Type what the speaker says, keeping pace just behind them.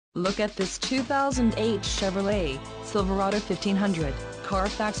Look at this 2008 Chevrolet Silverado 1500.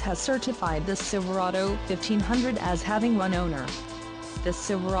 Carfax has certified this Silverado 1500 as having one owner. This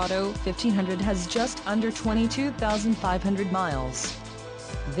Silverado 1500 has just under 22,500 miles.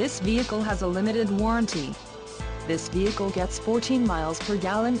 This vehicle has a limited warranty. This vehicle gets 14 miles per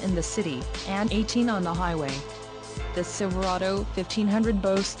gallon in the city, and 18 on the highway. The Silverado 1500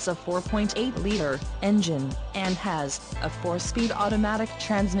 boasts a 4.8-liter engine, and has a 4-speed automatic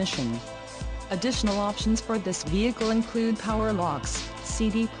transmission. Additional options for this vehicle include power locks,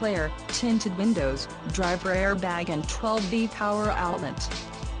 CD player, tinted windows, driver airbag and 12V power outlet.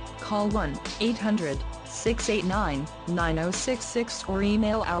 Call 1-800-689-9066 or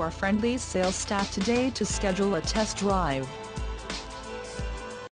email our friendly sales staff today to schedule a test drive.